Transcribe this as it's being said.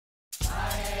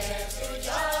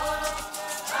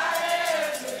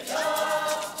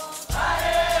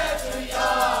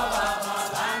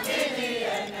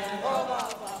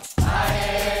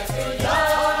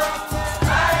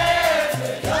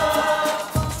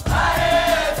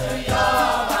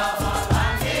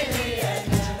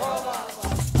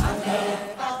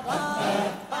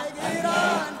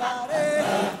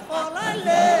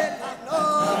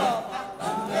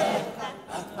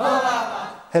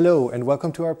Hello and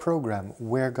welcome to our program,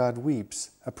 Where God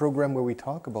Weeps, a program where we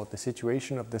talk about the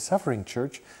situation of the suffering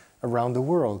church around the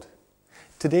world.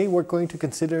 Today we're going to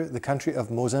consider the country of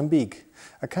Mozambique,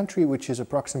 a country which is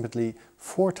approximately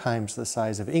 4 times the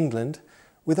size of England,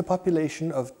 with a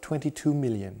population of 22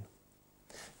 million.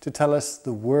 To tell us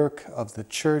the work of the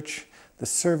church, the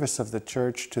service of the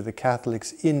church to the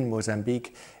Catholics in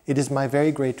Mozambique, it is my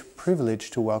very great privilege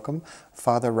to welcome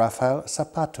Father Raphael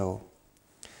Saputo.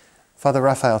 Father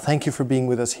Raphael, thank you for being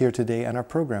with us here today on our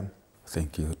program.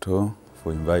 Thank you too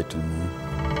for inviting me.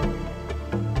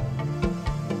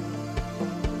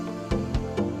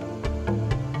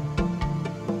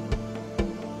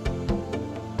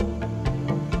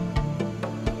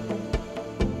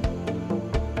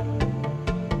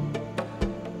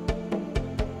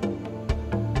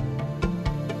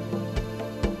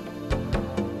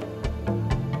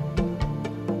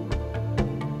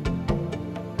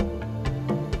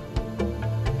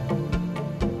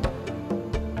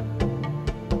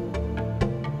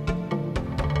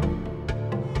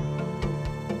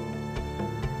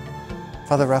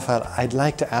 Father Raphael, I'd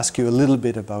like to ask you a little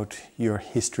bit about your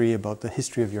history, about the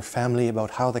history of your family,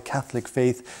 about how the Catholic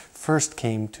faith first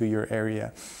came to your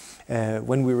area.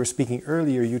 When we were speaking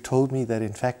earlier, you told me that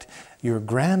in fact your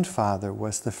grandfather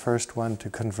was the first one to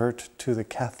convert to the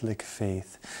Catholic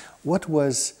faith. What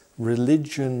was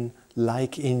religion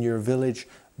like in your village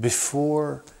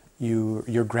before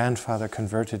your grandfather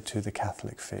converted to the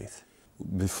Catholic faith?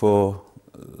 Before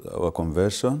our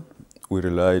conversion, we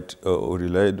relied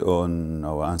on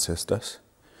our ancestors.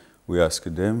 We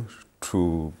asked them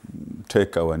to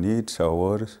take our needs, our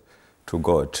worries, to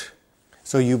God.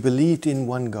 So you believed in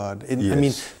one God. Yes. I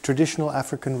mean, traditional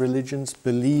African religions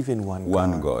believe in one God.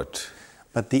 One God.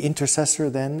 But the intercessor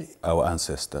then? Our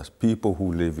ancestors, people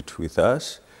who lived with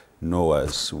us, know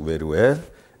us very well,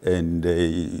 and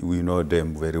we know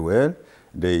them very well.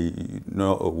 They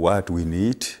know what we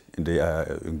need. They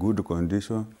are in good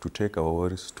condition to take our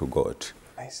worries to God.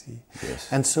 I see. Yes.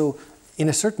 And so, in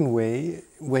a certain way,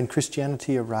 when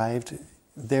Christianity arrived,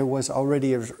 there was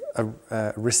already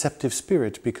a receptive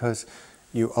spirit because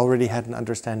you already had an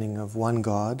understanding of one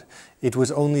God. It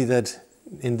was only that,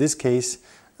 in this case,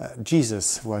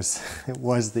 Jesus was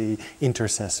the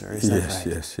intercessor. Is that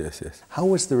right? Yes. How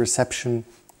was the reception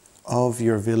of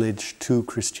your village to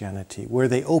Christianity? Were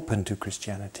they open to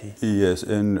Christianity? Yes,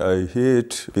 and I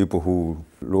heard people who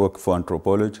work for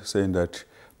anthropology saying that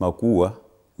Makua,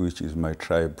 which is my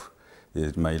tribe,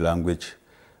 is my language,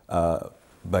 are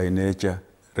by nature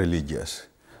religious.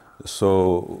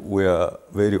 So we are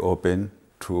very open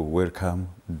to welcome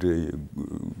the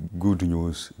good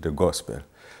news, the gospel.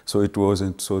 So it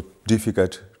wasn't so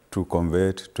difficult to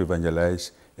convert, to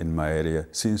evangelize in my area,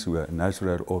 since we are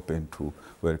naturally open to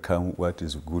welcome what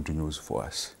is good news for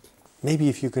us. Maybe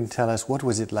if you can tell us, what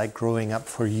was it like growing up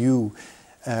for you?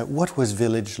 What was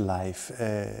village life?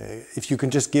 If you can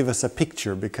just give us a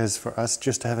picture, because for us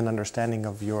just to have an understanding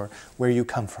of where you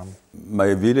come from.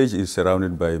 My village is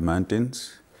surrounded by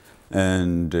mountains,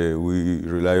 and we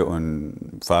rely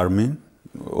on farming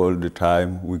all the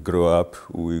time. We grow up,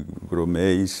 we grow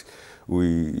maize,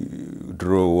 we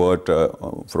draw water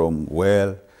from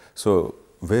well. So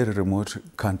very remote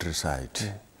countryside.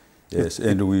 Yeah. Yes,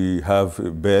 and we have a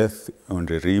bath on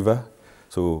the river,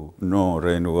 so no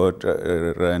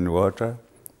rainwater,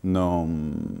 no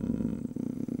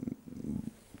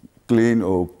clean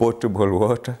or potable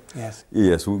water. Yes.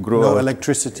 Yes, we grow no up.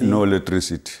 Electricity. No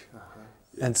electricity.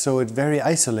 And so it's very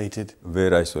isolated.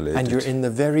 Very isolated. And you're in the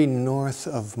very north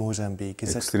of Mozambique.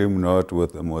 Is extreme north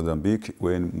with Mozambique.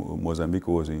 When Mozambique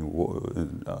was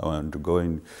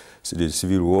undergoing the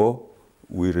civil war,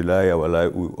 we rely our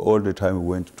life. All the time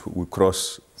we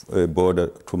cross a border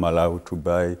to Malawi to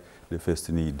buy the first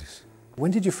needs. When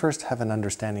did you first have an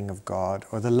understanding of God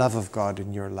or the love of God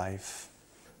in your life?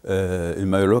 In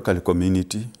my local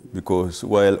community, because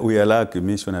while we are lucky,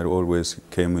 missionaries always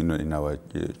came in our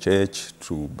church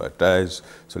to baptize,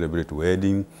 celebrate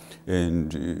wedding,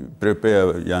 and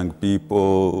prepare young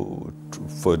people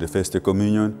for the first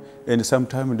communion. And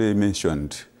sometimes they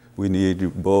mentioned, we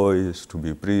need boys to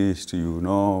be priests, you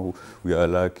know, we are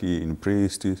lucky in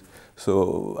priests.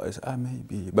 So I said,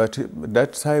 maybe. But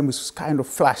that time was kind of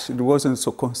flash. It wasn't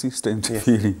so consistent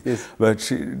feeling. Yes. But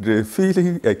the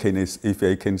feeling, if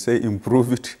I can say,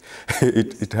 improve it.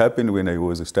 It happened when I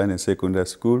was studying secondary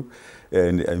school,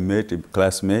 and I met a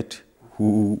classmate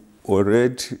who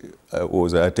already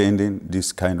was attending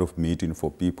this kind of meeting for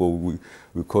people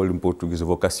we call in Portuguese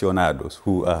vocacionados,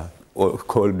 who are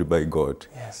called by God.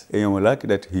 Yes. And I'm lucky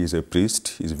that he is a priest,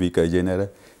 he's vicar general,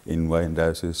 in one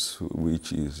diocese,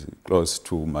 which is close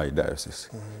to my diocese.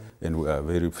 And we are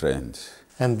very friends.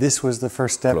 And this was the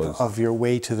first step Close. of your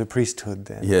way to the priesthood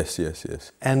then? Yes, yes,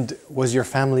 yes. And was your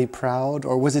family proud,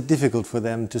 or was it difficult for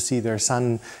them to see their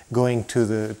son going to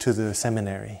the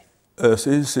seminary?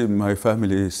 Since my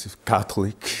family is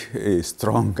Catholic, a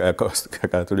strong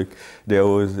Catholic,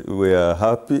 we are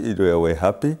happy. They were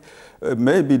happy.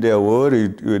 Maybe they are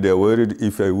worried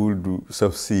if I would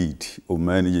succeed or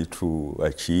manage to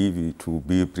achieve to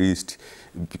be a priest,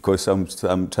 because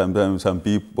sometimes some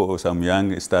people, some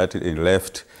young started and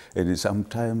left, and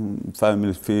sometimes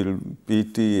families feel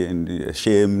pity and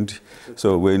ashamed.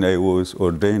 So when I was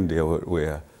ordained, they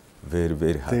were very,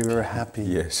 very happy. They were happy.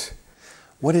 Yes.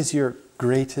 What is your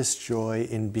greatest joy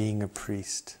in being a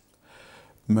priest?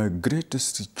 My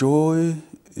greatest joy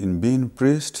in being a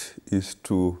priest is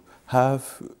to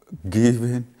have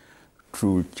given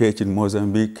to church in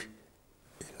Mozambique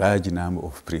a large number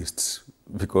of priests,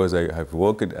 because I have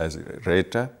worked as a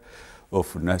rector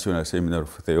of National Seminary of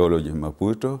Theology in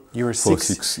Maputo for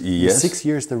 6 years. 6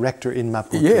 years the rector in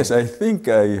Maputo. Yes, I think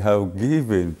I have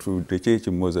given to the church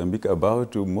in Mozambique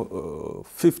about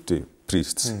 50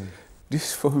 priests.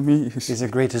 This for me is the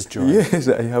greatest joy. Yes,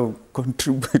 I have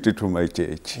contributed to my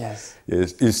church. Yes.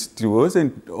 Yes, it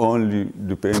wasn't only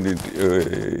dependent.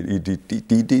 It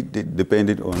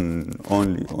depended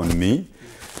only on me.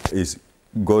 It's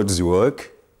God's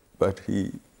work, but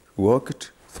He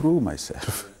worked through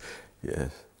myself.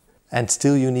 Yes. And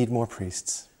still, you need more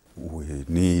priests. We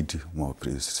need more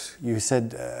priests. You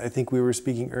said, I think we were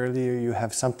speaking earlier, you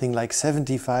have something like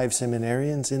 75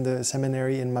 seminarians in the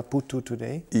seminary in Maputo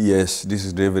today? Yes, this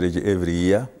is the average every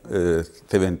year.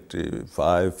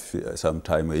 75,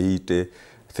 sometimes 80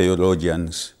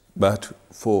 theologians. But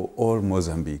for all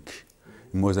Mozambique,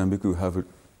 in Mozambique we have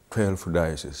 12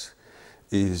 dioceses.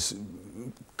 It's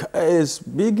a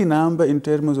big number in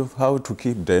terms of how to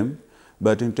keep them,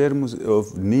 but in terms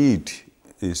of need,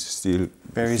 is still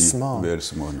very small. Very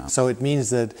small now. So it means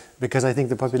that, because I think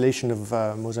the population of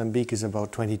Mozambique is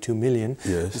about 22 million,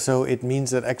 yes. So it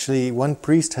means that actually one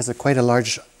priest has quite a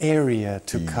large area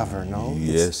to cover, no?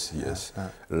 Yes, yes.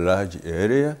 Large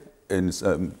area, and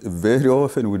very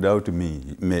often without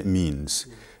means.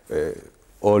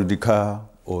 All the car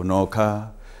or no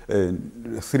car,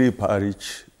 3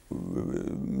 parish,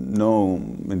 no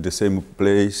in the same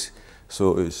place.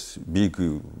 So it's big,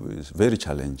 it's very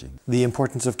challenging. The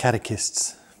importance of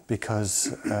catechists,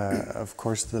 because of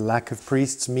course the lack of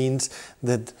priests means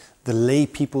that the lay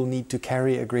people need to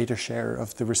carry a greater share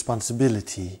of the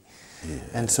responsibility. Yes.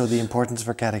 And so the importance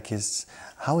for catechists.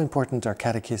 How important are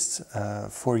catechists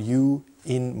for you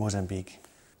in Mozambique?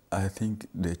 I think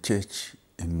the church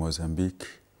in Mozambique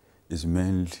is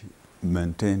mainly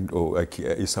maintained or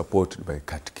is supported by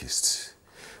catechists.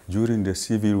 During the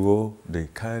Civil War, they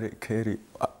carry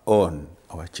on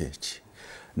our church.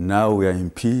 Now we are in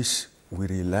peace, we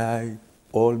rely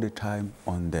all the time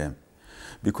on them.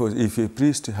 Because if a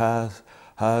priest has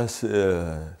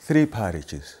 3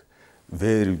 parishes,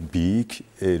 very big,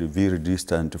 very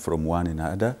distant from one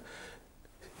another,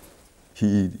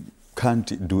 he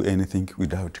can't do anything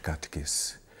without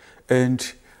catechists.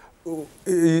 And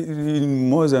in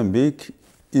Mozambique,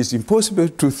 it's impossible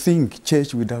to think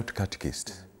church without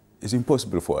catechists. It's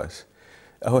impossible for us.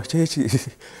 Our church is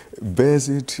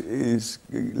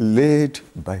led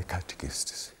by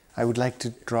catechists. I would like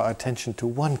to draw attention to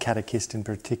one catechist in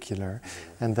particular,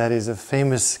 and that is a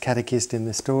famous catechist in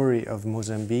the story of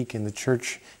Mozambique, in the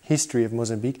church history of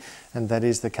Mozambique, and that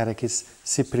is the catechist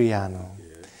Cipriano,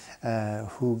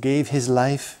 who gave his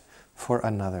life for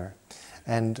another.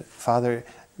 And Father,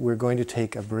 we're going to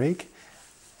take a break,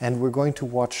 and we're going to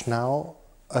watch now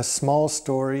a small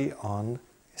story on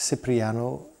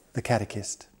Cipriano, the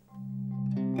catechist.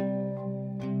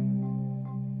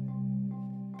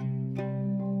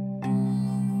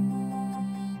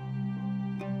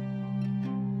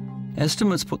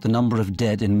 Estimates put the number of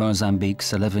dead in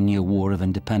Mozambique's 11-year war of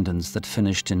independence that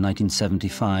finished in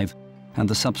 1975 and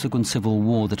the subsequent civil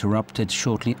war that erupted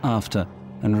shortly after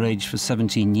and raged for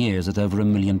 17 years at over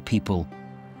 1 million people.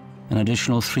 An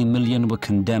additional 3 million were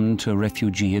condemned to a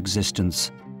refugee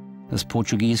existence. As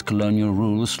Portuguese colonial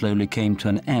rule slowly came to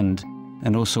an end,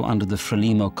 and also under the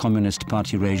Frelimo Communist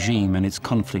Party regime and its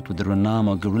conflict with the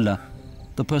Renamo guerrilla,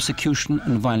 the persecution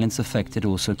and violence affected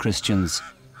also Christians.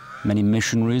 Many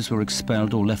missionaries were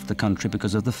expelled or left the country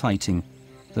because of the fighting.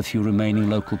 The few remaining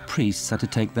local priests had to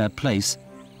take their place,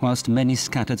 whilst many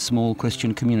scattered small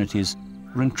Christian communities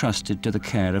were entrusted to the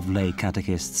care of lay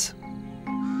catechists.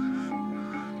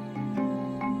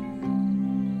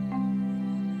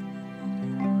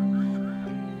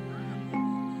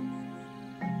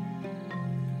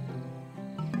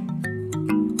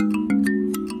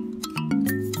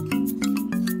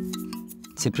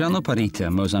 Cipriano Parita, a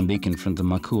Mozambican from the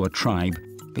Makua tribe,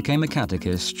 became a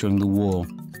catechist during the war.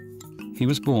 He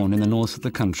was born in the north of the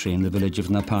country in the village of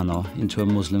Napano into a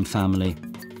Muslim family.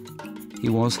 He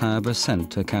was, however,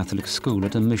 sent to a Catholic school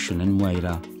at a mission in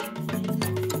Mueira.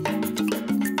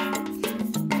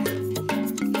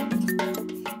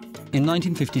 In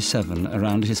 1957,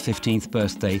 around his 15th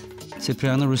birthday,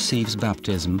 Cipriano receives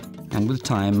baptism and with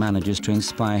time manages to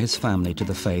inspire his family to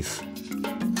the faith.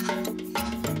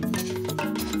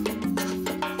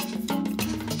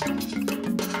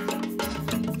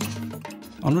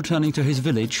 On returning to his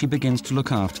village, he begins to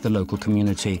look after the local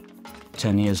community.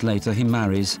 10 years later, he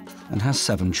marries and has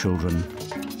 7 children.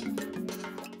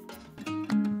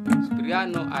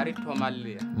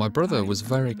 My brother was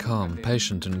very calm,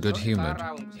 patient and good-humoured.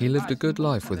 He lived a good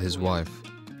life with his wife.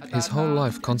 His whole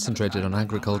life concentrated on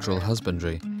agricultural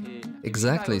husbandry.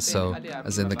 Exactly so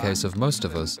as in the case of most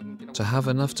of us, to have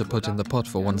enough to put in the pot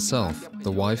for oneself,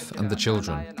 the wife and the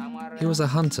children. He was a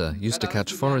hunter, used to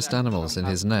catch forest animals in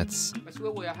his nets,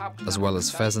 as well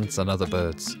as pheasants and other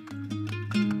birds.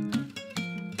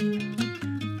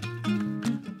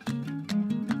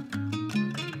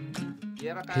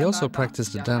 He also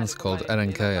practiced a dance called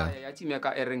erenkeya.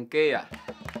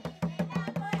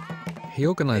 He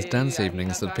organized dance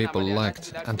evenings that people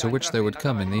liked and to which they would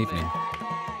come in the evening.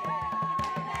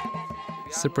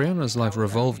 Cipriano's life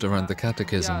revolved around the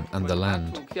catechism and the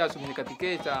land.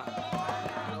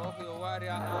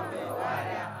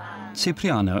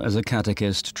 Cipriano, as a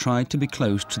catechist, tried to be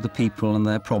close to the people and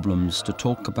their problems, to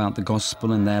talk about the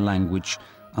gospel in their language,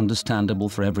 understandable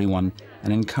for everyone,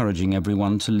 and encouraging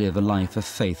everyone to live a life of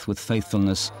faith with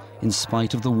faithfulness, in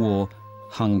spite of the war,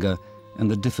 hunger,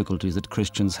 and the difficulties that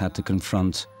Christians had to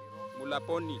confront.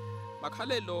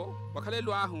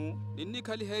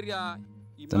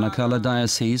 The Nacala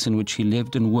diocese in which he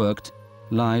lived and worked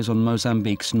lies on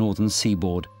Mozambique's northern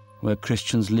seaboard, where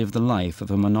Christians live the life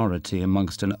of a minority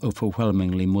amongst an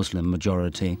overwhelmingly Muslim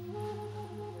majority.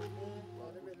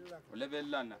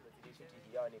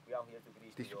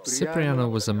 Cipriano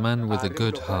was a man with a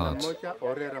good heart.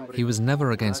 He was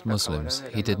never against Muslims.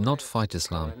 He did not fight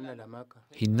Islam.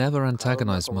 He never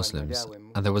antagonized Muslims,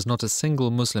 and there was not a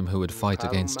single Muslim who would fight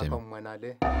against him.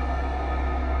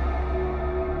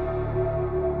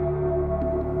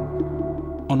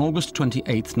 On August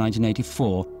 28,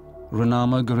 1984,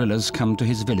 Renamo guerrillas come to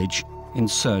his village in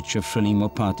search of Frelimo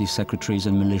party secretaries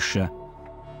and militia.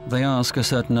 They ask a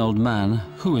certain old man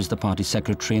who is the party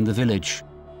secretary in the village.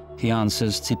 He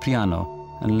answers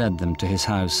Cipriano and led them to his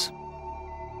house.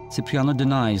 Cipriano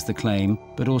denies the claim,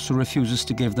 but also refuses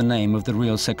to give the name of the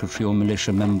real secretary or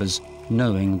militia members,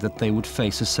 knowing that they would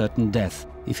face a certain death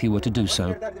if he were to do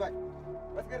so.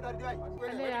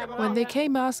 When they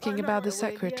came asking about the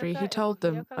secretary, he told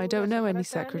them, "I don't know any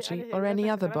secretary or any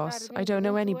other boss. I don't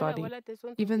know anybody,"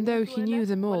 even though he knew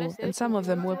them all, and some of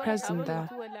them were present there.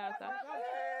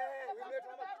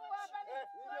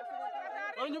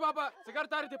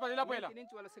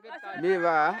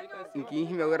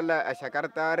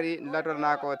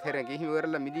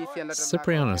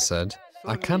 Cipriano said,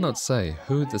 "I cannot say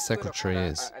who the secretary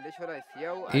is,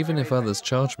 even if others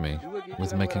charge me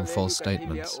with making false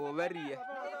statements."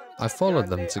 I followed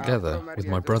them together with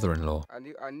my brother-in-law.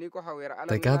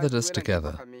 They gathered us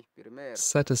together,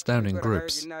 set us down in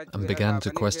groups, and began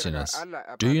to question us.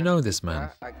 "Do you know this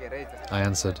man?" I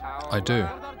answered, "I do.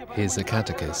 He is a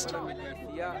catechist."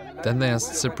 Then they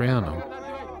asked Cipriano,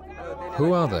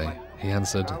 "Who are they?" He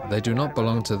answered, "They do not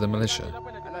belong to the militia,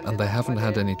 and they haven't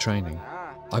had any training.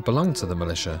 I belong to the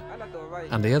militia,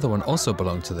 and the other one also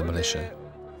belonged to the militia.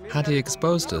 Had he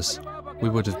exposed us, we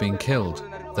would have been killed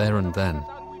there and then."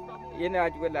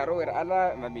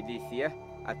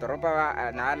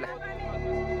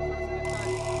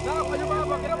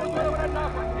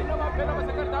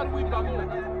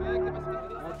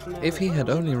 If he had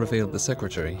only revealed the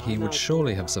secretary, he would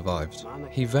surely have survived.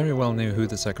 He very well knew who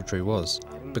the secretary was,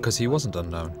 because he wasn't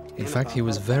unknown. In fact, he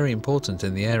was very important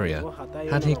in the area.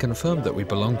 Had he confirmed that we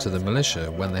belonged to the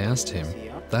militia when they asked him,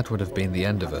 that would have been the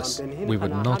end of us. We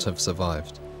would not have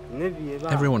survived.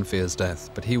 Everyone fears death,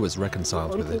 but he was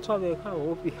reconciled with it.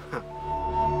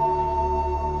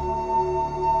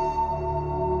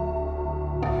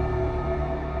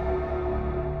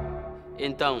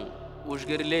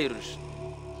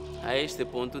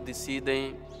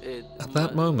 At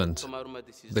that moment,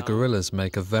 the guerrillas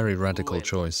make a very radical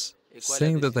choice.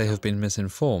 Seeing that they have been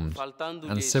misinformed,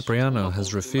 and Cipriano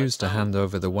has refused to hand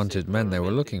over the wanted men they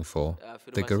were looking for,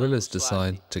 the guerrillas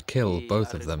decide to kill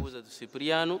both of them.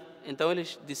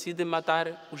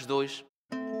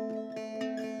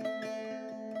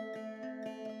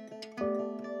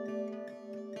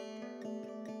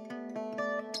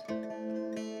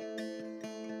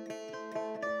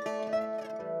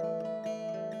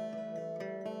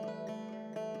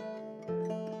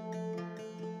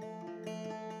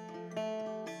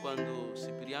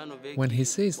 When he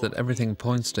sees that everything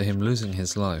points to him losing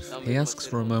his life, he asks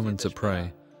for a moment to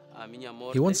pray.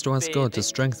 He wants to ask God to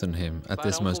strengthen him at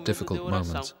this most difficult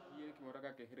moment.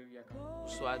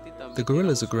 The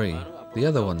guerrillas agree. The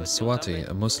other one, Swati,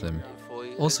 a Muslim,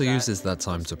 also uses that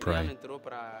time to pray.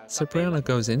 Cipriano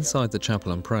goes inside the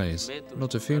chapel and prays,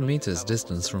 not a few meters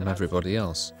distance from everybody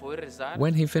else.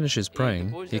 When he finishes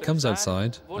praying, he comes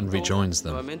outside and rejoins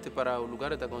them.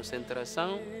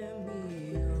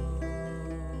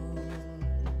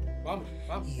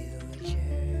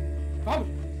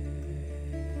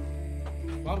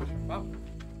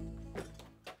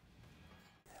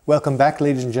 Welcome back,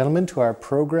 ladies and gentlemen, to our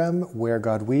program, Where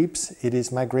God Weeps. It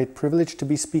is my great privilege to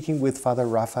be speaking with Father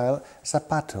Raphael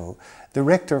Saputo, the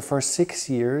rector for 6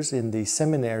 years in the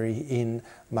seminary in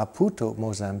Maputo,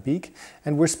 Mozambique,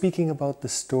 and we're speaking about the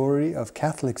story of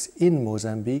Catholics in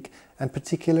Mozambique, and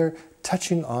particular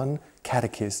touching on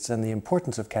catechists and the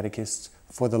importance of catechists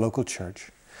for the local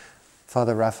church.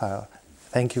 Father Raphael,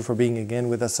 thank you for being again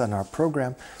with us on our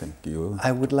program. Thank you.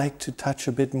 I would like to touch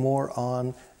a bit more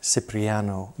on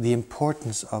Cipriano, the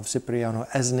importance of Cipriano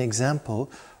as an example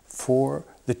for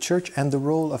the church and the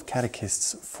role of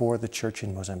catechists for the church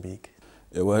in Mozambique.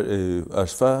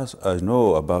 As far as I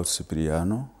know about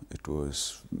Cipriano, it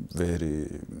was very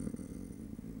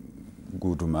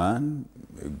good man,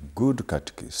 a good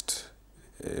catechist,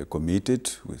 committed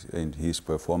in his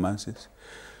performances,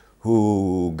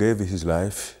 who gave his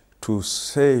life to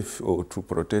save or to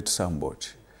protect somebody.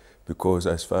 Because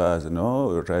as far as I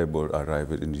know, rebels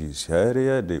arrived in this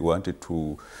area, they wanted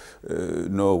to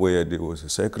know where there was a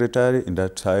secretary. In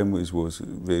that time, it was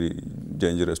very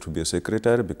dangerous to be a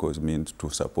secretary because it means to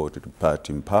support the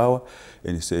party in power.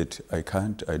 And he said, I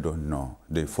can't, I don't know.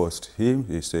 They forced him,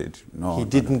 he said, no. He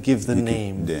didn't give the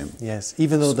name. Yes,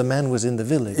 even though the man was in the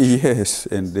village. Yes,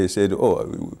 and they said,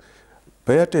 oh,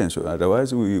 pay attention,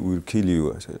 otherwise we will kill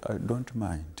you. I said, I don't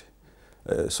mind.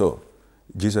 So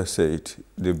Jesus said,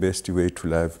 the best way to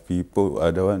love people,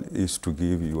 other one, is to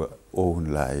give your own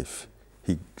life.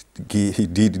 He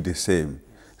did the same.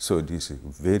 So this is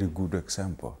a very good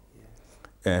example.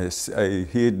 As I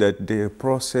hear that the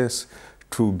process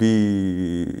to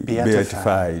be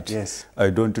beatified. Yes. I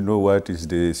don't know what is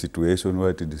the situation,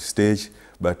 what is the stage,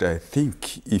 but I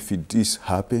think if it is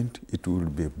happened, it will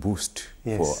be a boost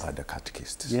for other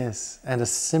catechists. Yes, and a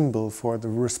symbol for the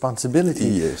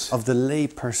responsibility of the lay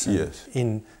person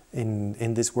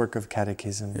in this work of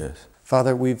catechism. Yes.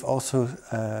 Father, we've also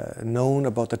known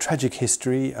about the tragic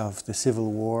history of the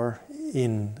civil war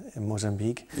in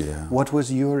Mozambique. Yeah. What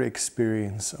was your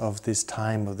experience of this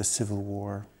time of the civil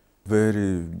war?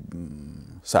 Very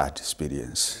sad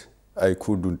experience. I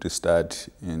couldn't start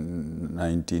in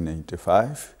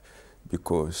 1995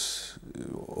 because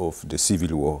of the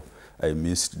civil war. I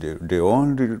missed the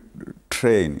only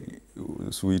train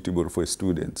suitable for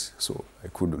students, so I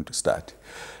couldn't start.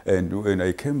 And when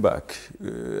I came back,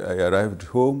 I arrived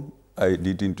home. I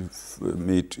didn't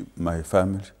meet my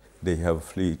family. They have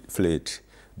fled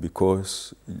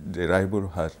because the rebel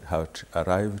had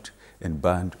arrived and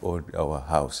burned all our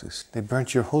houses. They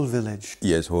burnt your whole village?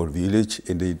 Yes, whole village,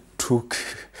 and they took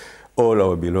all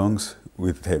our belongings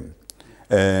with them.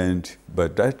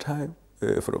 But that time,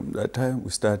 from that time, we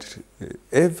started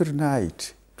every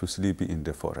night to sleep in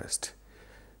the forest,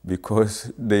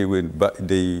 because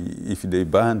if they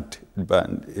burned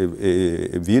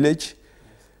a village,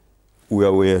 we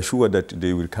were sure that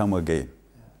they will come again,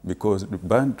 because the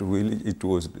burnt village, it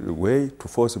was a way to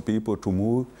force people to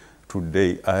move to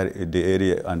the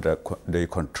area under their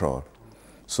control.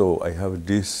 So I have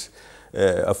this.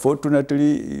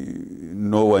 Unfortunately,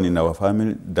 no one in our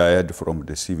family died from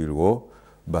the civil war,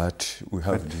 but we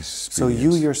have this experience. So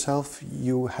you yourself,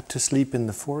 you had to sleep in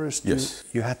the forest? Yes.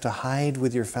 You had to hide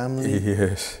with your family?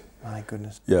 Yes. My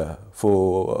goodness. Yeah,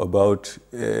 for about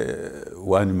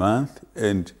 1 month,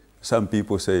 and some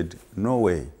people said, no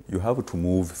way, you have to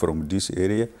move from this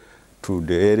area to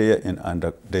the area and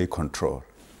under their control.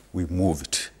 We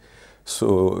moved.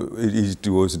 So it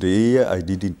was the year I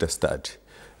didn't start.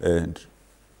 And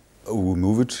we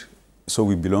moved, so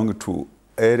we belonged to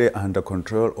area under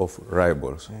control of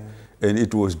rebels. And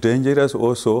it was dangerous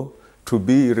also to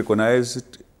be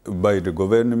recognized by the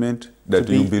government that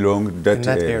you belong to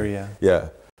that area. Yeah.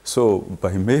 So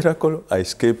by miracle, I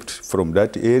escaped from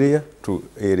that area to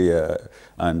area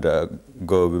under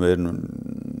government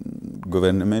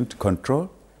control.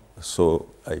 So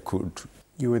I could.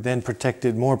 You were then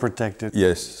protected, more protected.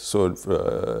 Yes. So.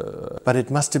 But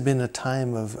it must have been a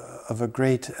time of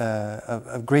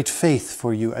great faith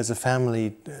for you as a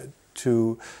family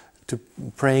to to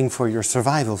praying for your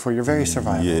survival, for your very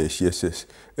survival. Yes, yes, yes.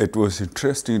 It was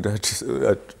interesting that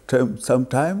some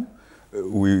time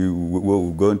we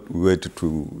went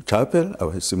to chapel,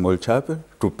 our small chapel,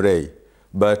 to pray.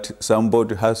 But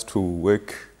somebody has to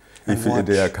work if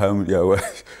they are coming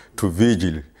to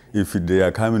vigil, if they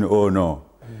are coming or no.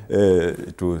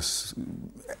 It was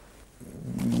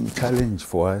a challenge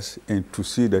for us, and to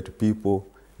see that people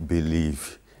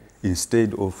believe.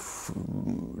 Instead of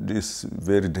this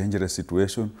very dangerous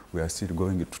situation, we are still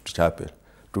going to chapel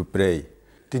to pray.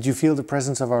 Did you feel the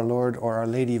presence of our Lord or Our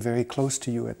Lady very close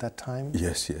to you at that time?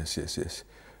 Yes, yes, yes, yes.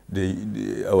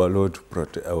 Our Lord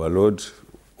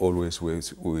always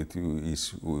was with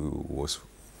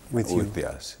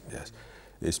us. Yes,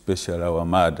 especially our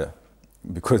mother,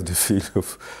 because the feel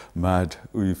of mother,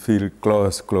 we feel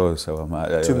close, our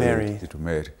mother to Mary. To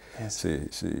Mary. Yes.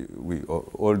 We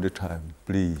all the time,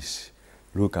 please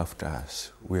look after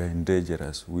us. We are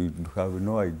endangered. We have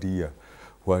no idea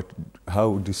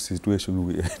how this situation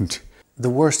will end. The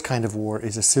worst kind of war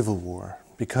is a civil war,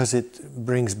 because it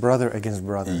brings brother against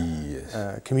brother,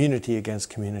 yes. Community against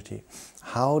community.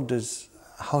 How do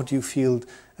you feel,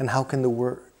 and how can the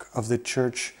work of the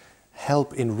Church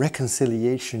help in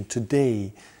reconciliation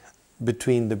today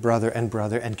between the brother and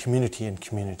community and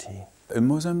community? In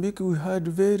Mozambique, we had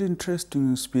a very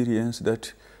interesting experience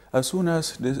that as soon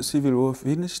as the civil war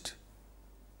finished,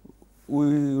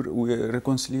 we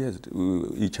reconciled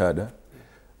each other.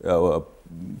 Our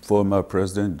former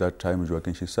president, that time,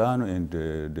 Joaquim Chissano, and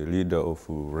the leader of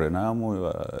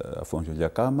Renamo, Afonso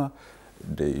Jacama,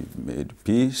 they made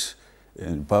peace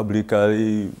and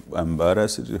publicly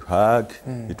embarrassed, hug.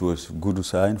 It was a good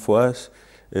sign for us.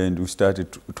 And we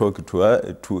started talking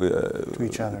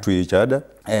to each other.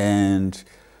 And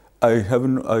I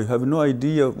have no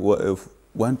idea of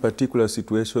one particular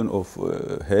situation of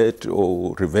hate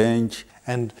or revenge.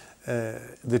 And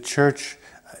the Church,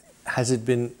 has it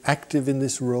been active in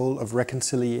this role of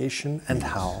reconciliation, and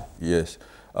how? Yes,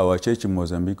 our church in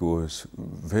Mozambique was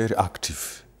very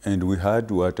active. And we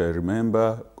had, what I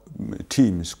remember,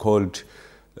 teams called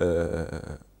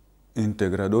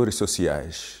Integradores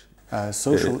Sociais.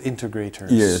 Social integrators.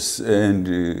 Yes, and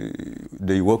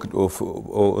they worked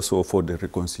also for the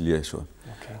reconciliation.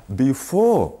 Okay.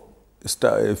 Before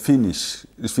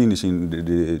finishing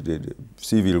the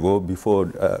civil war,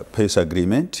 before peace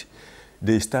agreement,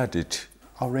 they started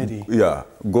already. Yeah,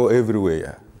 go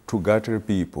everywhere to gather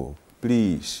people.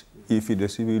 Please, if the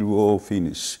civil war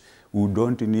finish, we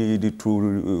don't need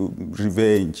to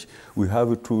revenge. We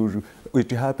have to.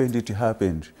 It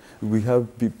happened. We have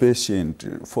to be patient.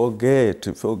 Forget.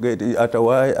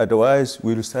 Otherwise,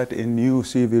 we'll start a new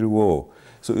civil war.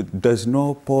 So there's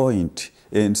no point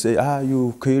in say,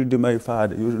 you killed my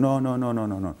father.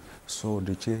 No. So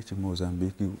the church in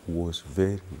Mozambique was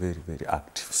very, very, very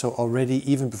active. So already,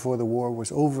 even before the war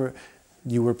was over,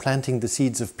 you were planting the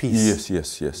seeds of peace.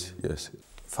 Yes.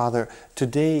 Father,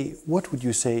 today, what would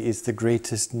you say is the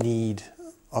greatest need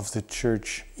of the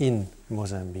church in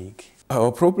Mozambique?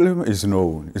 Our problem is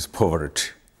known, is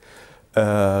poverty.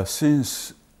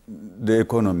 Since the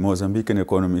Mozambican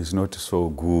economy is not so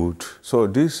good, so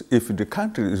if the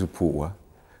country is poor,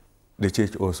 the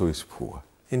church also is poor.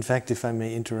 In fact, if I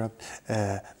may interrupt,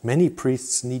 many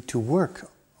priests need to work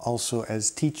also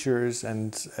as teachers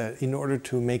and in order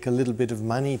to make a little bit of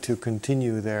money to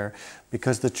continue there,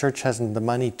 because the church hasn't the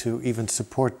money to even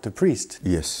support the priest.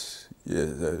 Yes,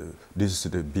 this is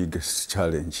the biggest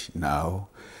challenge now.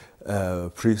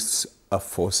 Priests are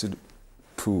forced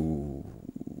to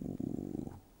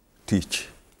teach.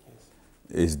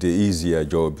 It's the easier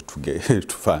job to get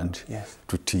to fund,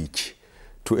 to teach,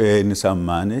 to earn some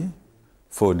money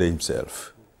for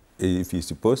themselves, if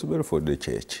it's possible for the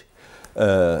church.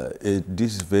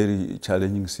 This is very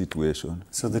challenging situation.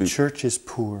 So the church is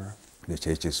poor. The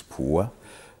church is poor.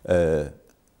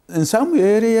 In some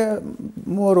area,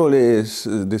 more or less,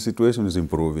 the situation is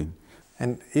improving.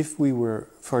 And if we were,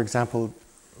 for example,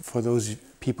 for those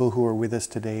people who are with us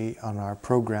today on our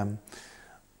program,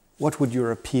 what would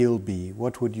your appeal be?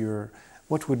 What would your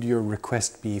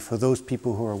request be for those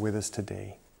people who are with us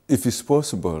today? If it's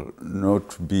possible not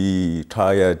to be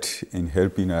tired in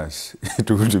helping us,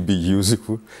 it would be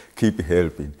useful, keep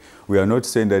helping. We are not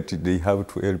saying that they have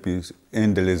to help us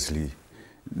endlessly.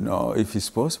 No, if it's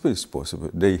possible, it's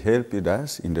possible. They helped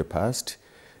us in the past.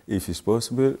 If it's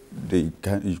possible,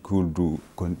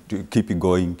 keep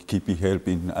going, keep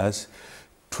helping us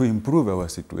to improve our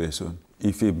situation.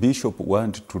 If a bishop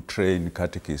wants to train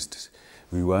catechists,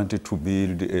 we wanted to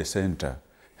build a center.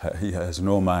 He has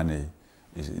no money.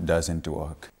 It doesn't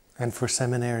work. And for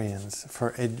seminarians,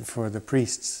 for the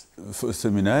priests? For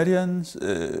seminarians,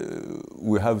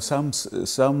 we have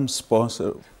some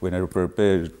sponsor. When I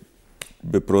prepared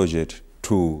the project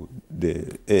to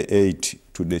the aid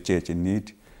to the church in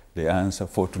need, the answer,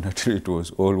 fortunately, it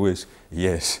was always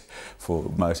yes,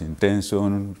 for mass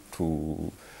intention,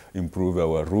 to improve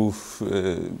our roof,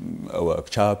 our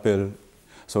chapel.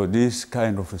 So this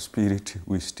kind of a spirit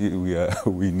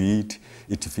we need,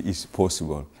 if it is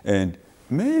possible. And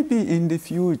maybe in the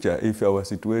future, if our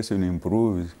situation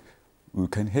improves, we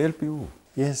can help you.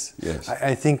 Yes. Yes.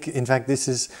 I think, in fact, this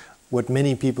is what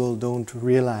many people don't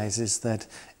realize, is that,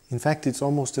 in fact, it's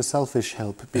almost a selfish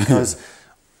help, because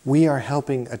we are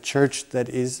helping a church that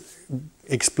is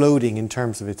exploding in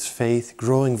terms of its faith,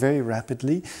 growing very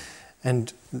rapidly.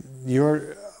 And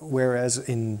whereas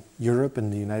in Europe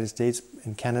and the United States,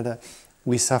 in Canada,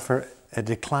 we suffer a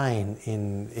decline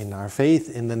in our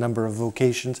faith, in the number of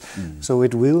vocations. So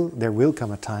there will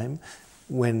come a time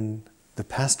when the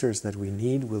pastors that we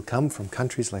need will come from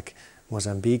countries like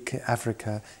Mozambique,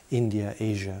 Africa, India,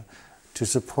 Asia, to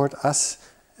support us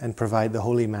and provide the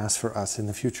Holy Mass for us in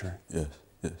the future. Yes,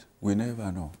 yes. We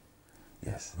never know.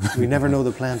 Yes. We never know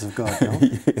the plans of God, no?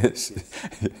 Yes.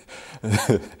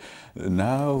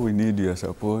 Now we need your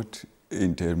support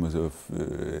in terms of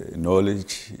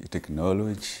knowledge,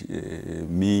 technology,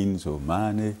 means or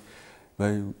money.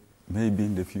 But maybe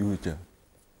in the future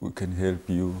we can help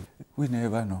you. We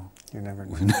never know. You never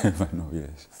know. We never know,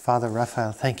 yes. Father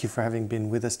Raphael, thank you for having been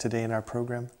with us today in our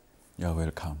program. You're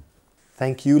welcome.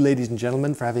 Thank you, ladies and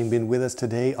gentlemen, for having been with us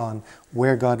today on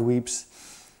Where God Weeps.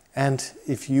 And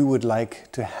if you would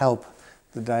like to help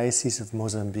the Diocese of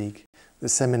Mozambique, the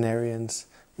seminarians,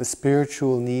 the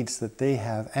spiritual needs that they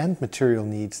have and material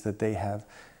needs that they have,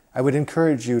 I would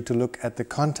encourage you to look at the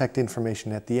contact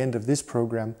information at the end of this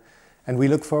program, and we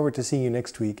look forward to seeing you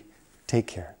next week. Take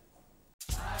care.